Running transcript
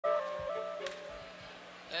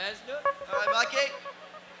Let's do it. All right, Mikey.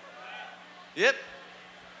 Yep.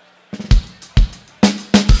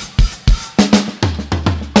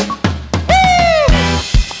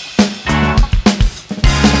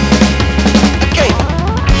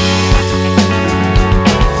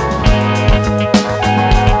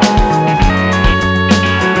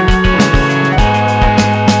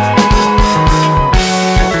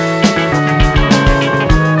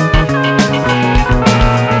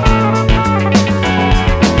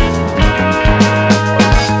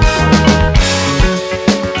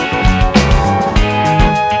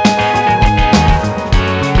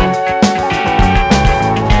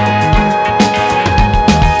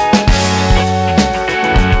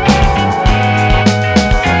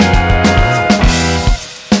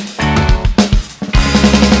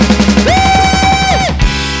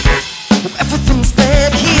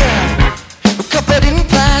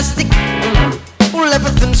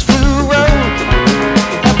 Everything's fluoro,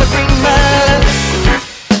 evergreen man.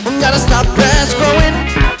 Gotta stop grass growing,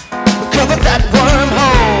 cover that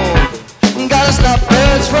wormhole. Gotta stop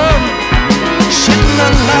birds from shitting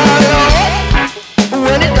on my lawn.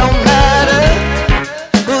 When it don't matter,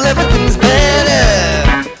 well, everything's better.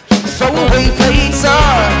 Throwaway plates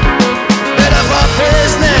are better for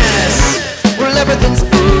business. Well, everything's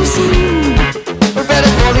easy,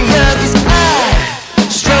 better for the earth is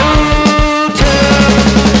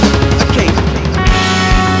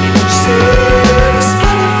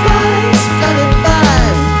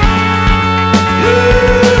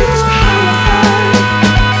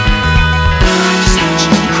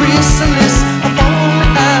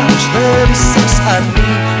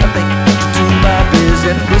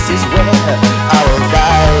this is where I will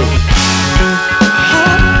ride.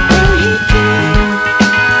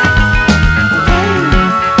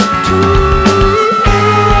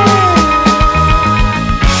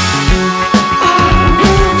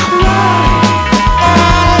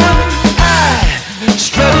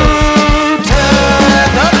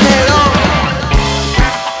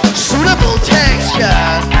 Suitable texture,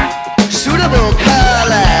 suitable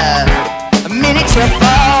color, miniature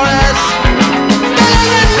forest.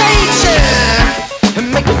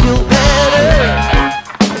 Make me feel better,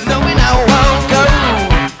 knowing I won't go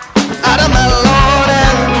out of my Lord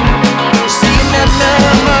and seeing that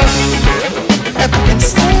number. Everything's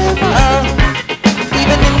stable,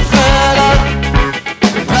 even in front of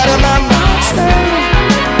part of my monster.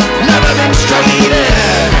 Never been straighter,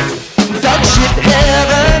 dog shit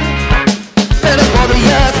heaven, better for the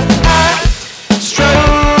earth. I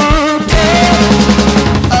stroked it.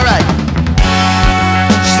 All right.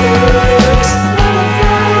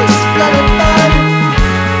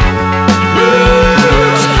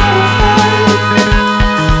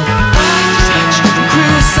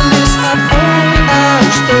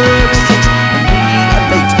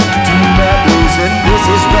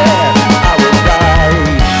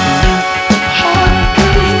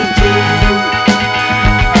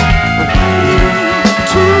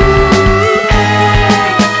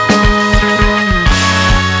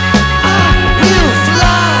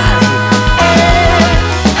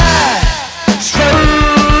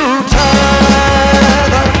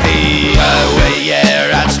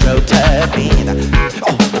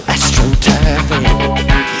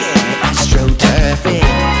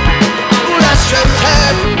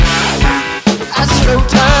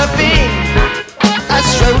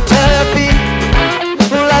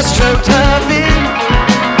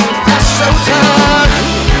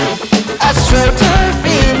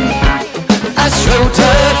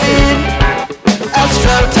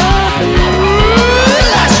 Astroturf.